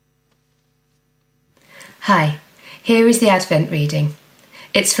Hi, here is the Advent reading.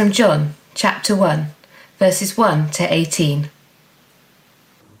 It's from John, chapter 1, verses 1 to 18.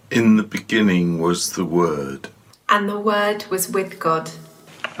 In the beginning was the Word. And the Word was with God.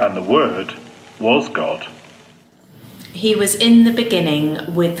 And the Word was God. He was in the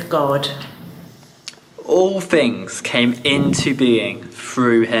beginning with God. All things came into being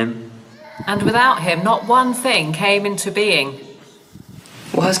through him. And without him, not one thing came into being.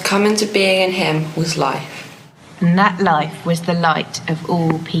 What has come into being in him was life. And that life was the light of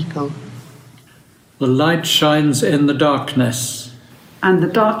all people. The light shines in the darkness. And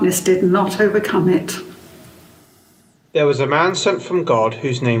the darkness did not overcome it. There was a man sent from God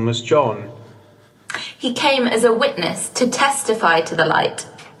whose name was John. He came as a witness to testify to the light,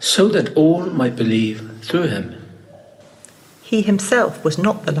 so that all might believe through him. He himself was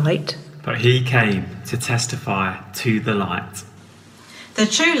not the light, but he came to testify to the light. The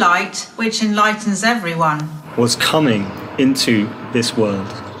true light, which enlightens everyone, was coming into this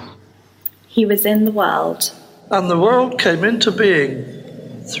world. He was in the world, and the world came into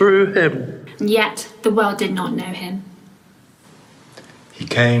being through him. Yet the world did not know him. He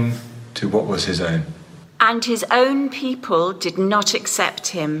came to what was his own, and his own people did not accept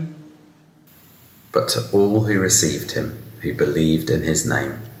him. But to all who received him, who believed in his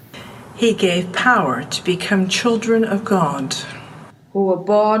name, he gave power to become children of God, who were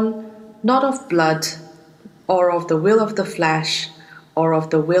born not of blood, or of the will of the flesh, or of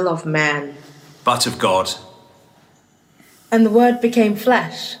the will of man, but of God. And the Word became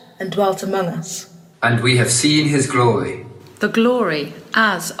flesh and dwelt among us. And we have seen his glory. The glory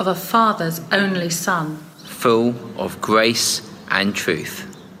as of a Father's only Son, full of grace and truth.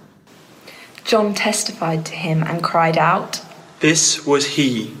 John testified to him and cried out, "This was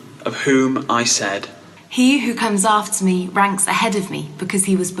he of whom I said, He who comes after me ranks ahead of me because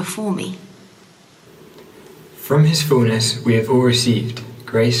he was before me." From his fullness we have all received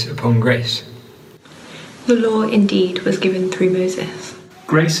grace upon grace. The law indeed was given through Moses.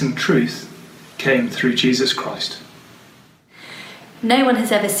 Grace and truth came through Jesus Christ. No one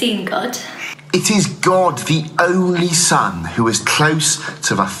has ever seen God. It is God, the only Son, who is close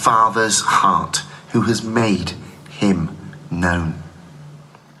to the Father's heart, who has made him known.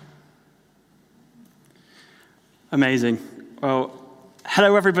 Amazing. Well,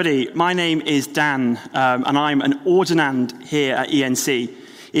 hello everybody. My name is Dan, and I'm an ordinand here at ENC.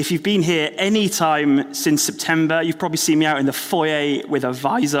 If you've been here any time since September, you've probably seen me out in the foyer with a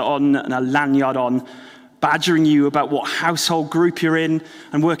visor on and a lanyard on, badgering you about what household group you're in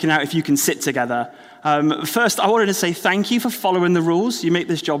and working out if you can sit together. First, I wanted to say thank you for following the rules. You make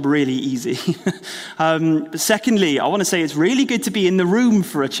this job really easy. Secondly, I want to say it's really good to be in the room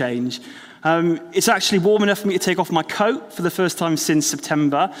for a change. It's actually warm enough for me to take off my coat for the first time since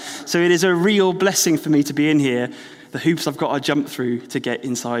September, so it is a real blessing for me to be in here. The hoops I've got to jump through to get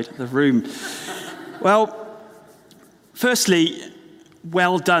inside the room. Well, firstly,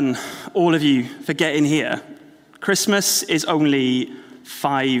 well done, all of you, for getting here. Christmas is only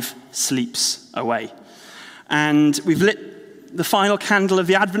 5 sleeps away. And we've lit the final candle of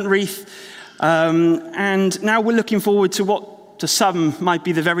the Advent wreath, and now we're looking forward to what to some might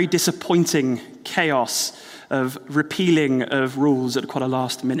be the very disappointing chaos of repealing of rules at quite a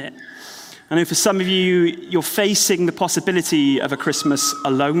last minute. I know for some of you, you're facing the possibility of a Christmas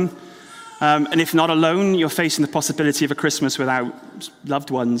alone. And if not alone, you're facing the possibility of a Christmas without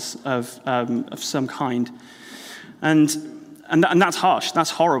loved ones of some kind. And that's harsh, that's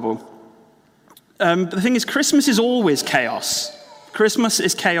horrible. But the thing is, Christmas is always chaos. Christmas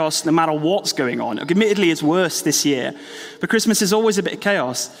is chaos no matter what's going on. Admittedly, it's worse this year, but Christmas is always a bit of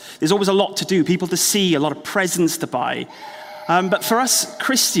chaos. There's always a lot to do, people to see, a lot of presents to buy. But for us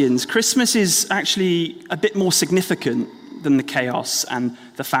Christians, Christmas is actually a bit more significant than the chaos and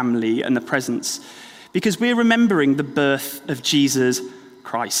the family and the presents, because we're remembering the birth of Jesus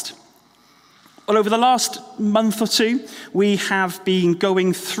Christ. Well, over the last month or two, we have been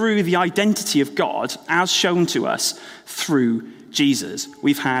going through the identity of God as shown to us through Jesus.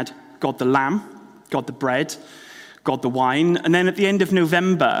 We've had God the Lamb, God the bread, God the wine, and then at the end of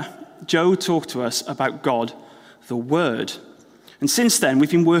November, Joe talked to us about God the Word. And since then,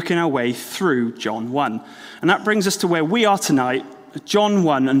 we've been working our way through John 1. And that brings us to where we are tonight, John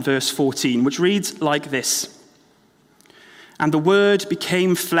 1 and verse 14, which reads like this. "And the Word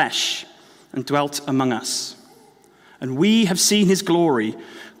became flesh and dwelt among us. And we have seen his glory,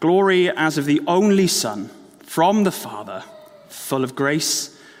 glory as of the only Son, from the Father, full of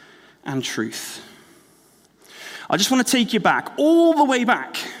grace and truth." I just want to take you back, all the way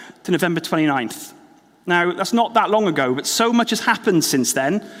back to November 29th. Now, that's not that long ago, but so much has happened since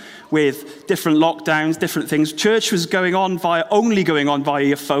then with different lockdowns, different things. Church was only going on via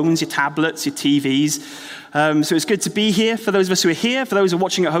your phones, your tablets, your TVs. So it's good to be here. For those of us who are here, for those who are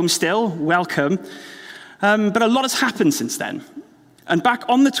watching at home still, welcome. But a lot has happened since then. And back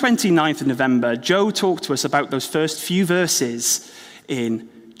on the 29th of November, Joe talked to us about those first few verses in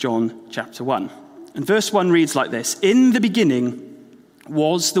John chapter 1. And verse 1 reads like this: "In the beginning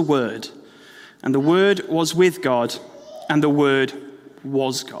was the Word, and the Word was with God, and the Word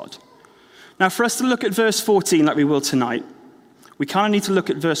was God." Now, for us to look at verse 14 like we will tonight, we kind of need to look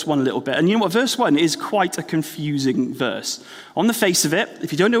at verse 1 a little bit. And you know what? Verse 1 is quite a confusing verse. On the face of it,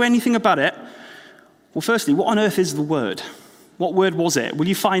 if you don't know anything about it, well, firstly, what on earth is the Word? What word was it? Will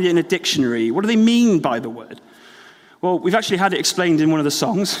you find it in a dictionary? What do they mean by the word? Well, we've actually had it explained in one of the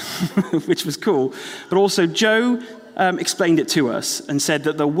songs, which was cool. But also, Joe explained it to us and said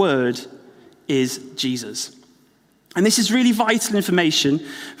that the word is Jesus. And this is really vital information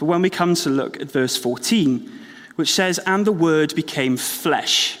for when we come to look at verse 14, which says, "And the word became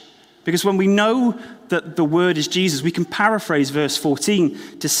flesh." Because when we know that the word is Jesus, we can paraphrase verse 14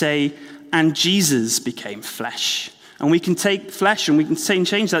 to say, "And Jesus became flesh." And we can take flesh and we can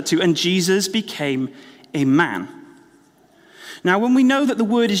change that to, "And Jesus became a man." Now, when we know that the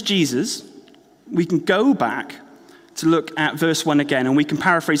word is Jesus, we can go back to look at verse 1 again, and we can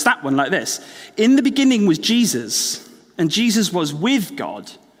paraphrase that one like this: "In the beginning was Jesus, and Jesus was with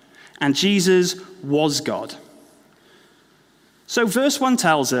God, and Jesus was God." So verse 1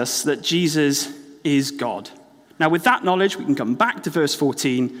 tells us that Jesus is God. Now, with that knowledge, we can come back to verse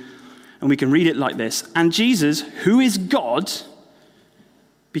 14, and we can read it like this: "And Jesus, who is God,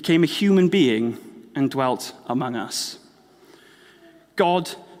 became a human being and dwelt among us."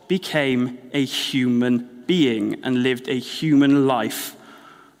 God became a human being and lived a human life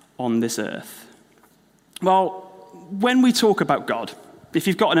on this earth. Well, when we talk about God, if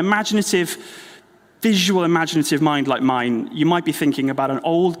you've got an visual imaginative mind like mine, you might be thinking about an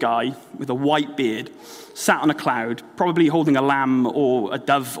old guy with a white beard, sat on a cloud, probably holding a lamb or a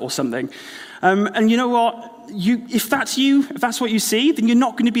dove or something. And you know what? If that's what you see, then you're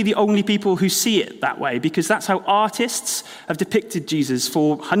not going to be the only people who see it that way, because that's how artists have depicted Jesus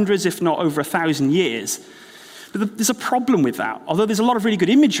for hundreds, if not over 1,000 years. But there's a problem with that. Although there's a lot of really good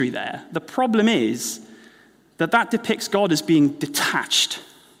imagery there, the problem is that depicts God as being detached,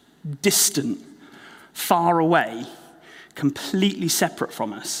 distant, far away, completely separate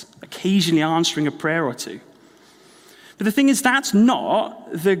from us, occasionally answering a prayer or two. But the thing is, that's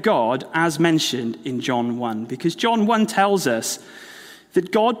not the God as mentioned in John 1, because John 1 tells us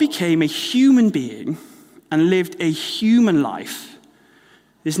that God became a human being and lived a human life.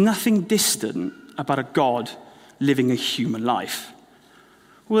 There's nothing distant about a God living a human life.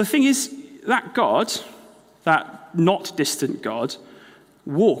 Well, the thing is, that God, that not distant God,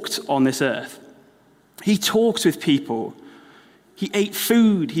 walked on this earth. He talked with people. He ate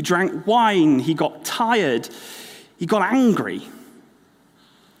food. He drank wine. He got tired. He got angry.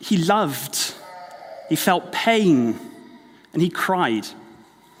 He loved. He felt pain. And he cried.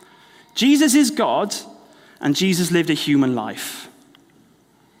 Jesus is God, and Jesus lived a human life.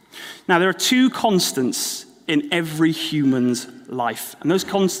 Now, there are two constants in every human's life, and those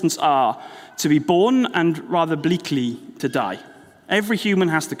constants are to be born and rather bleakly to die. Every human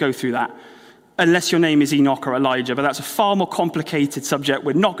has to go through that, unless your name is Enoch or Elijah, but that's a far more complicated subject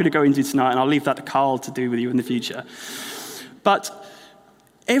we're not going to go into tonight, and I'll leave that to Carl to do with you in the future. But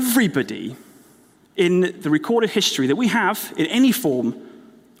everybody in the recorded history that we have in any form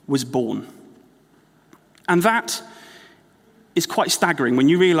was born. And that is quite staggering when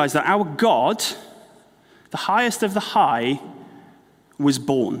you realize that our God, the highest of the high, was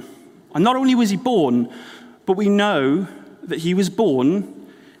born. And not only was he born, but we know that he was born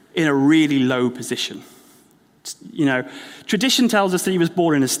in a really low position. You know, tradition tells us that he was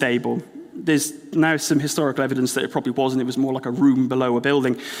born in a stable. There's now some historical evidence that it probably wasn't. It was more like a room below a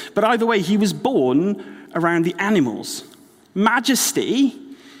building. But either way, he was born around the animals. Majesty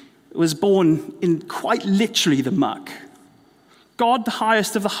was born in quite literally the muck. God, the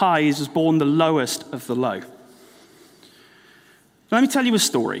highest of the highs, was born the lowest of the low. Let me tell you a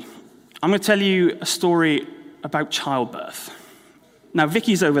story. I'm going to tell you a story about childbirth. Now,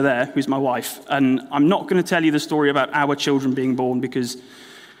 Vicky's over there, who's my wife, and I'm not going to tell you the story about our children being born because,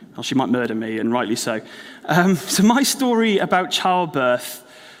 well, she might murder me, and rightly so. So my story about childbirth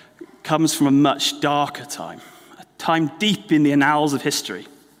comes from a much darker time, a time deep in the annals of history.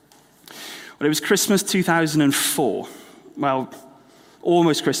 Well, it was Christmas 2004. Well,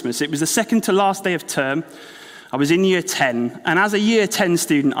 almost Christmas. It was the second to last day of term. I was in year 10, and as a year 10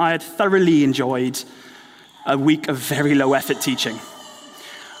 student, I had thoroughly enjoyed a week of very low effort teaching.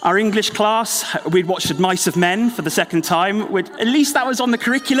 Our English class, we'd watched Mice of Men for the second time. At least that was on the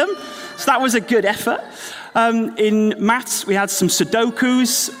curriculum, so that was a good effort. In maths, we had some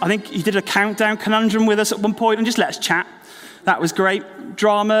Sudokus. I think he did a countdown conundrum with us at one point and just let us chat. That was great.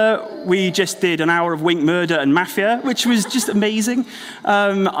 Drama, we just did an hour of Wink, Murder and Mafia, which was just amazing.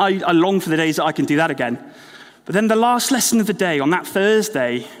 I long for the days that I can do that again. But then the last lesson of the day on that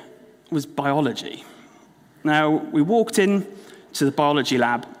Thursday was biology. Now, we walked in to the biology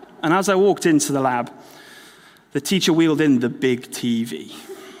lab, and as I walked into the lab, the teacher wheeled in the big TV.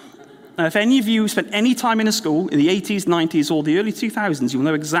 Now, if any of you spent any time in a school in the 80s, 90s, or the early 2000s, you'll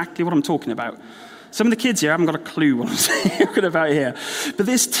know exactly what I'm talking about. Some of the kids here haven't got a clue what I'm talking about here. But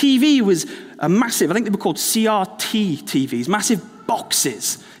this TV was a massive, I think they were called CRT TVs, massive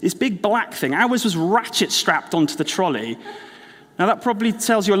boxes, this big black thing. Ours was ratchet strapped onto the trolley. Now, that probably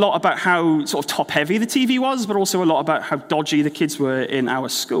tells you a lot about how sort of top-heavy the TV was, but also a lot about how dodgy the kids were in our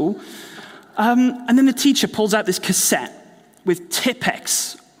school. And then the teacher pulls out this cassette with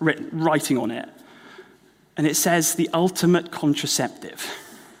Tipp-Ex writing on it. And it says, "The ultimate contraceptive."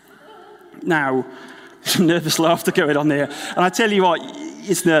 Now, some nervous laughter going on there. And I tell you what,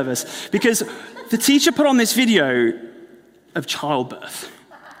 it's nervous. Because the teacher put on this video of childbirth.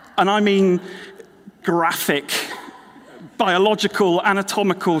 And I mean graphic, biological,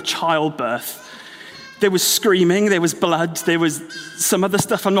 anatomical childbirth. There was screaming, there was blood, there was some other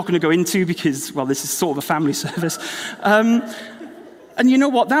stuff I'm not going to go into because, well, this is sort of a family service. And you know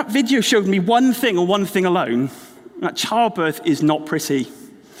what? That video showed me one thing and one thing alone. That childbirth is not pretty.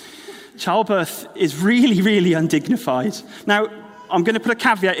 Childbirth is really, really undignified. Now, I'm going to put a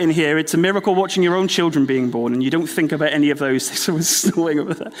caveat in here. It's a miracle watching your own children being born, and you don't think about any of those things. Someone's snoring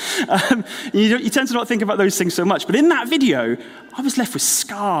over there. You tend to not think about those things so much. But in that video, I was left with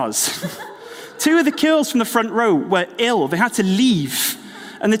scars. 2 of the girls from the front row were ill. They had to leave.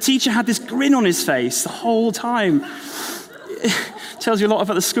 And the teacher had this grin on his face the whole time. It tells you a lot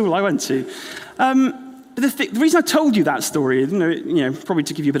about the school I went to. But the reason I told you that story, probably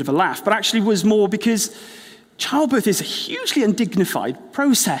to give you a bit of a laugh, but actually was more because childbirth is a hugely undignified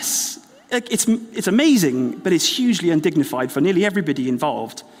process. It's amazing, but it's hugely undignified for nearly everybody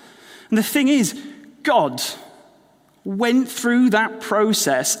involved. And the thing is, God went through that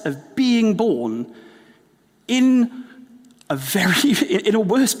process of being born in a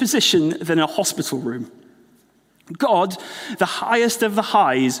worse position than a hospital room. God, the highest of the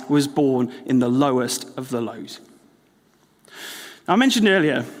highs, was born in the lowest of the lows. Now, I mentioned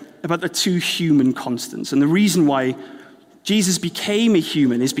earlier about the 2 human constants, and the reason why Jesus became a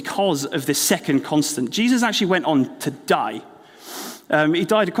human is because of this second constant. Jesus actually went on to die. He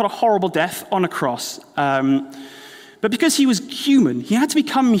died quite a horrible death on a cross. But because he was human, he had to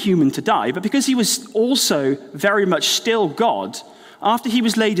become human to die, but because he was also very much still God, after he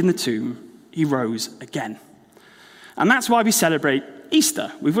was laid in the tomb, he rose again. And that's why we celebrate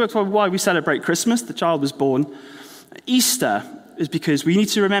Easter. We've worked out why we celebrate Christmas, the child was born. Easter is because we need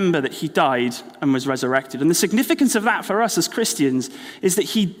to remember that he died and was resurrected. And the significance of that for us as Christians is that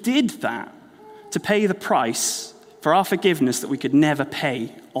he did that to pay the price for our forgiveness that we could never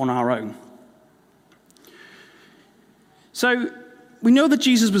pay on our own. So we know that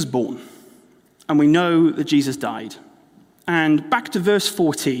Jesus was born, and we know that Jesus died. And back to verse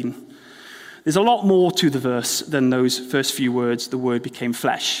 14, there's a lot more to the verse than those first few words, the word became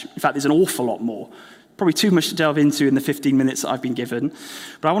flesh. In fact, there's an awful lot more. Probably too much to delve into in the 15 minutes that I've been given.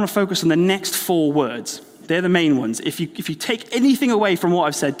 But I want to focus on the next 4 words. They're the main ones. If you take anything away from what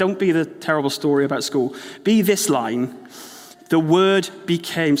I've said, don't be the terrible story about school. Be this line. The word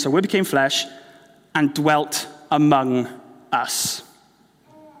became flesh and dwelt among us.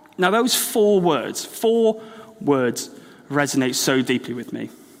 Now those 4 words resonate so deeply with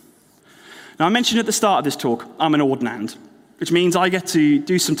me. Now, I mentioned at the start of this talk, I'm an ordinand, which means I get to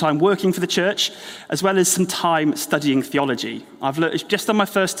do some time working for the church, as well as some time studying theology. I've just done my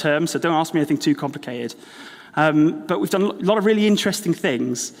first term, so don't ask me anything too complicated. But we've done a lot of really interesting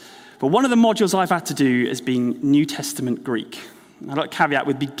things. But one of the modules I've had to do has been New Testament Greek. I'd like to caveat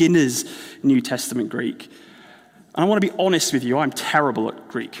with beginner's New Testament Greek. And I want to be honest with you, I'm terrible at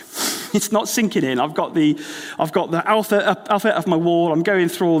Greek. It's not sinking in. I've got the alphabet of my wall. I'm going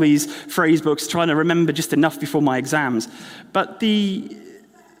through all these phrase books, trying to remember just enough before my exams. But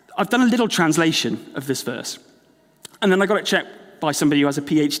I've done a little translation of this verse. And then I got it checked by somebody who has a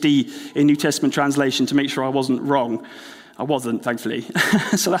PhD in New Testament translation to make sure I wasn't wrong. I wasn't, thankfully.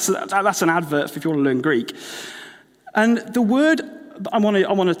 So that's an advert if you want to learn Greek. And the word I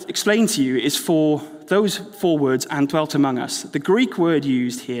want to explain to you is for those 4 words, and dwelt among us. The Greek word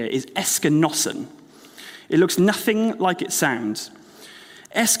used here is eskenosin. It looks nothing like it sounds.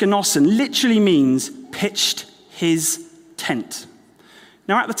 Eskenosin literally means pitched his tent.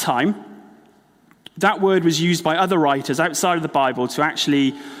 Now, at the time, that word was used by other writers outside of the Bible to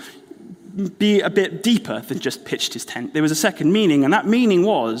actually be a bit deeper than just pitched his tent. There was a second meaning, and that meaning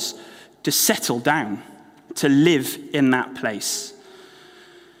was to settle down, to live in that place.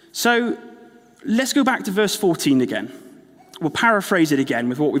 So let's go back to verse 14 again. We'll paraphrase it again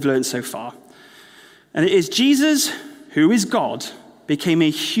with what we've learned so far. And it is, Jesus, who is God, became a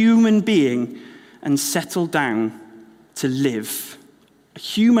human being and settled down to live a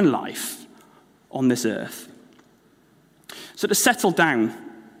human life on this earth. So to settle down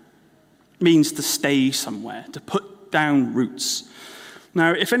means to stay somewhere, to put down roots.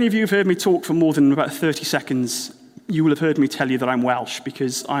 Now, if any of you have heard me talk for more than about 30 seconds, you will have heard me tell you that I'm Welsh,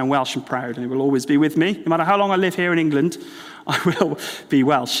 because I am Welsh and proud, and it will always be with me. No matter how long I live here in England, I will be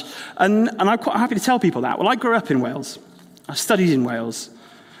Welsh. And I'm quite happy to tell people that. Well, I grew up in Wales. I studied in Wales.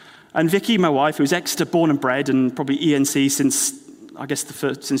 And Vicky, my wife, who's Exeter born and bred, and probably ENC since, I guess,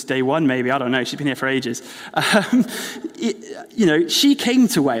 since day one, maybe. I don't know. She's been here for ages. She came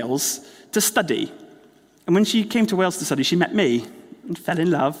to Wales to study. And when she came to Wales to study, she met me and fell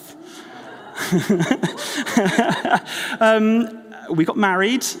in love. We got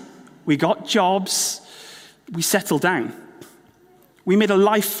married, we got jobs, we settled down. We made a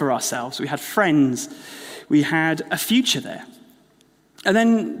life for ourselves. We had friends. We had a future there. And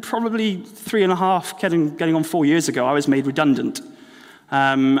then probably 3.5, getting on 4 years ago, I was made redundant.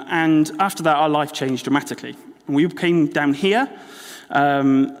 And after that, our life changed dramatically. And we came down here.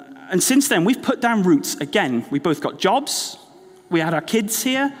 And since then, we've put down roots again. We both got jobs. We had our kids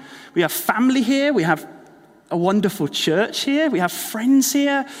here. We have family here. We have a wonderful church here. We have friends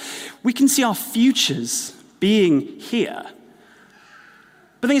here. We can see our futures being here.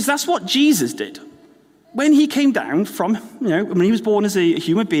 But the thing is, that's what Jesus did. When he came down from, when he was born as a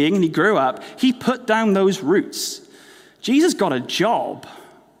human being and he grew up, he put down those roots. Jesus got a job.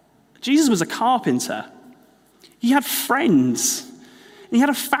 Jesus was a carpenter. He had friends. And he had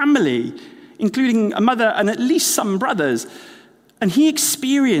a family, including a mother and at least some brothers. And he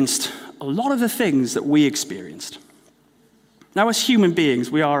experienced a lot of the things that we experienced. Now, as human beings,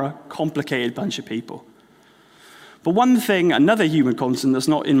 we are a complicated bunch of people. But one thing, another human constant that's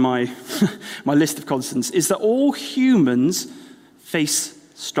not in my list of constants, is that all humans face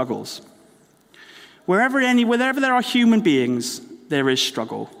struggles. Wherever there are human beings, there is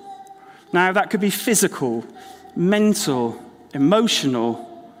struggle. Now, that could be physical, mental,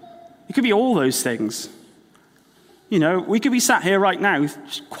 emotional. It could be all those things. We could be sat here right now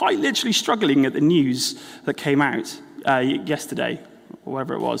quite literally struggling at the news that came out yesterday, or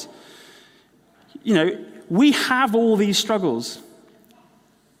whatever it was. We have all these struggles.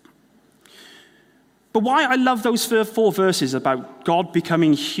 But why I love those 4 verses about God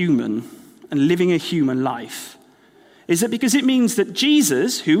becoming human and living a human life is that because it means that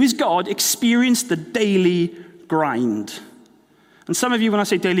Jesus, who is God, experienced the daily grind. And some of you, when I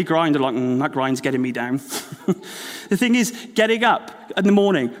say daily grind, are like, that grind's getting me down. The thing is, getting up in the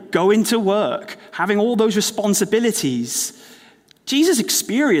morning, going to work, having all those responsibilities. Jesus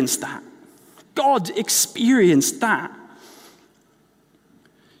experienced that. God experienced that.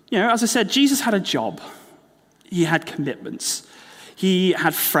 As I said, Jesus had a job. He had commitments. He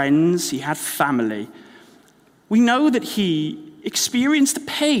had friends. He had family. We know that he experienced the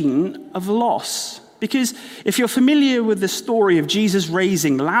pain of loss. Because if you're familiar with the story of Jesus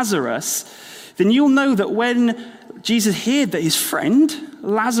raising Lazarus, then you'll know that when Jesus heard that his friend,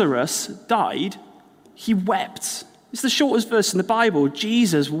 Lazarus, died, he wept. It's the shortest verse in the Bible.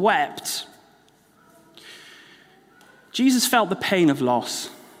 Jesus wept. Jesus felt the pain of loss.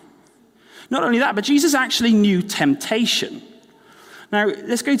 Not only that, but Jesus actually knew temptation. Now,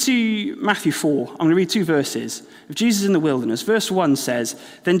 let's go to Matthew 4. I'm going to read 2 verses of Jesus in the wilderness. Verse 1 says,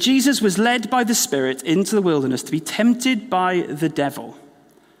 "Then Jesus was led by the Spirit into the wilderness to be tempted by the devil.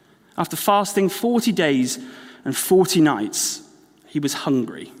 After fasting 40 days and 40 nights, he was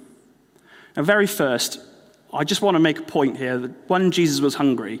hungry." Now, very first, I just want to make a point here that when Jesus was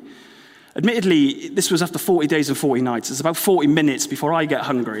hungry, admittedly, this was after 40 days and 40 nights. It's about 40 minutes before I get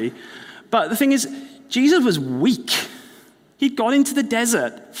hungry. But the thing is, Jesus was weak. He'd gone into the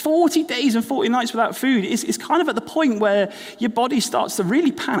desert, 40 days and 40 nights without food. It's kind of at the point where your body starts to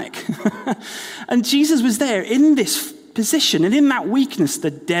really panic. And Jesus was there in this position, and in that weakness,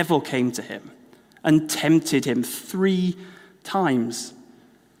 the devil came to him and tempted him 3 times.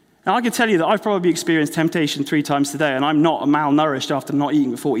 Now, I can tell you that I've probably experienced temptation 3 times today, and I'm not malnourished after not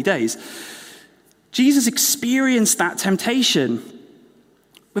eating for 40 days. Jesus experienced that temptation.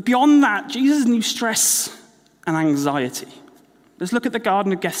 But beyond that, Jesus knew stress and anxiety. Let's look at the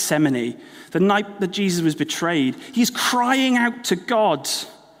Garden of Gethsemane, the night that Jesus was betrayed. He's crying out to God.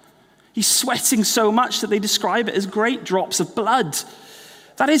 He's sweating so much that they describe it as great drops of blood.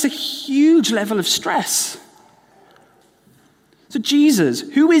 That is a huge level of stress. So Jesus,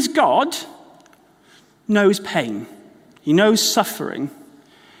 who is God, knows pain. He knows suffering.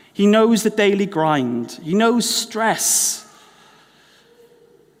 He knows the daily grind. He knows stress.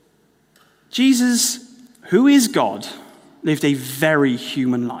 Jesus, who is God, lived a very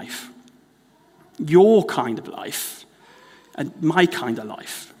human life. Your kind of life and my kind of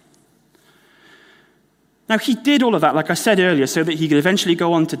life. Now, he did all of that, like I said earlier, so that he could eventually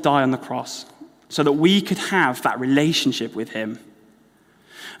go on to die on the cross, so that we could have that relationship with him.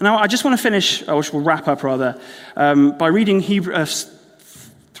 Now, I just want to finish, or we'll wrap up rather, by reading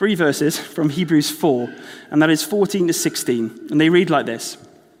 3 verses from Hebrews 4, and that is 14 to 16. And they read like this.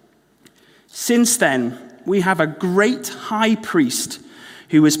 Since then, we have a great high priest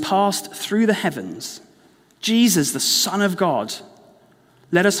who has passed through the heavens, Jesus, the Son of God.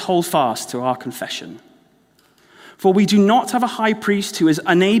 Let us hold fast to our confession. For we do not have a high priest who is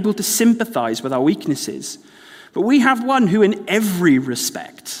unable to sympathize with our weaknesses, but we have one who in every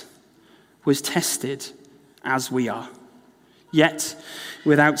respect was tested as we are, yet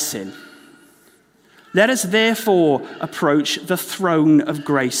without sin. Let us therefore approach the throne of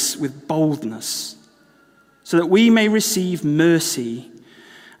grace with boldness, so that we may receive mercy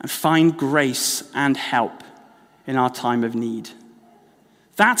and find grace and help in our time of need.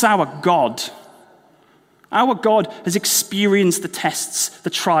 That's our God. Our God has experienced the tests, the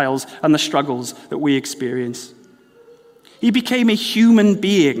trials, and the struggles that we experience. He became a human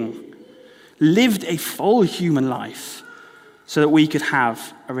being, lived a full human life, so that we could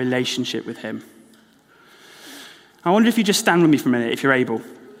have a relationship with him. I wonder if you just stand with me for a minute, if you're able.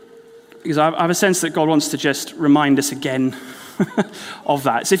 Because I have a sense that God wants to just remind us again of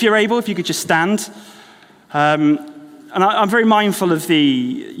that. So if you're able, if you could just stand. And I'm very mindful of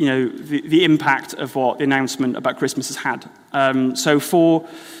the impact of what the announcement about Christmas has had. So for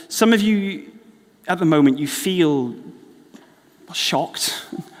some of you at the moment, you feel shocked,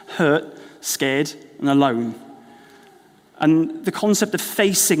 hurt, scared, and alone. And the concept of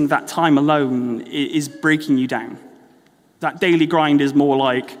facing that time alone is breaking you down. That daily grind is more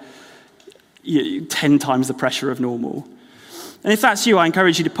like 10 times the pressure of normal. And if that's you, I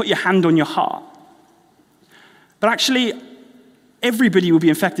encourage you to put your hand on your heart. But actually, everybody will be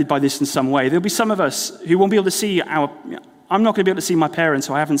infected by this in some way. There'll be some of us who won't be able to see I'm not going to be able to see my parents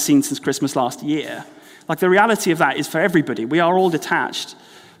who I haven't seen since Christmas last year. Like, the reality of that is for everybody. We are all detached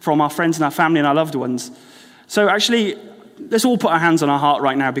from our friends and our family and our loved ones. So actually, let's all put our hands on our heart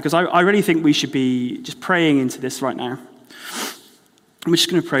right now, because I really think we should be just praying into this right now. I'm just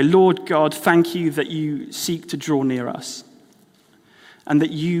going to pray. Lord God, thank you that you seek to draw near us and that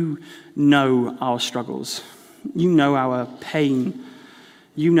you know our struggles. You know our pain.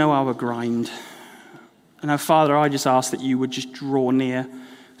 You know our grind. And now, Father, I just ask that you would just draw near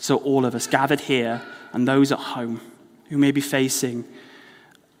to all of us gathered here and those at home who may be facing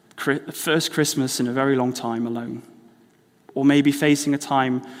the first Christmas in a very long time alone, or maybe facing a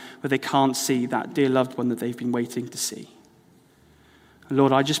time where they can't see that dear loved one that they've been waiting to see.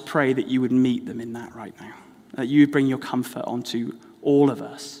 Lord, I just pray that you would meet them in that right now, that you would bring your comfort onto all of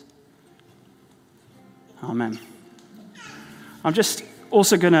us. Amen. I'm just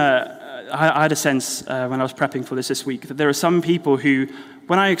also going to, I had a sense when I was prepping for this week that there are some people who,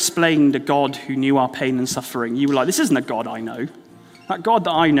 when I explained a God who knew our pain and suffering, you were like, this isn't a God I know. That God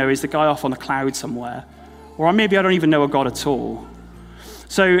that I know is the guy off on a cloud somewhere. Or maybe I don't even know a God at all.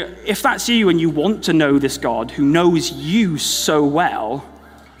 So if that's you and you want to know this God who knows you so well,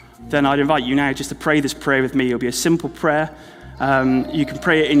 then I'd invite you now just to pray this prayer with me. It'll be a simple prayer. You can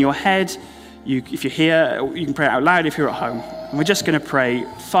pray it in your head. If you're here, you can pray it out loud if you're at home. And we're just going to pray,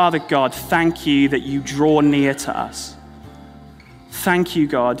 Father God, thank you that you draw near to us. Thank you,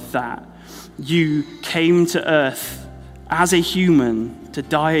 God, that you came to earth as a human to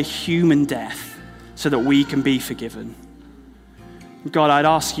die a human death so that we can be forgiven. God, I'd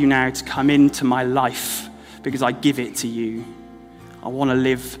ask you now to come into my life because I give it to you. I want to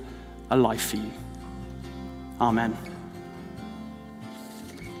live a life for you. Amen.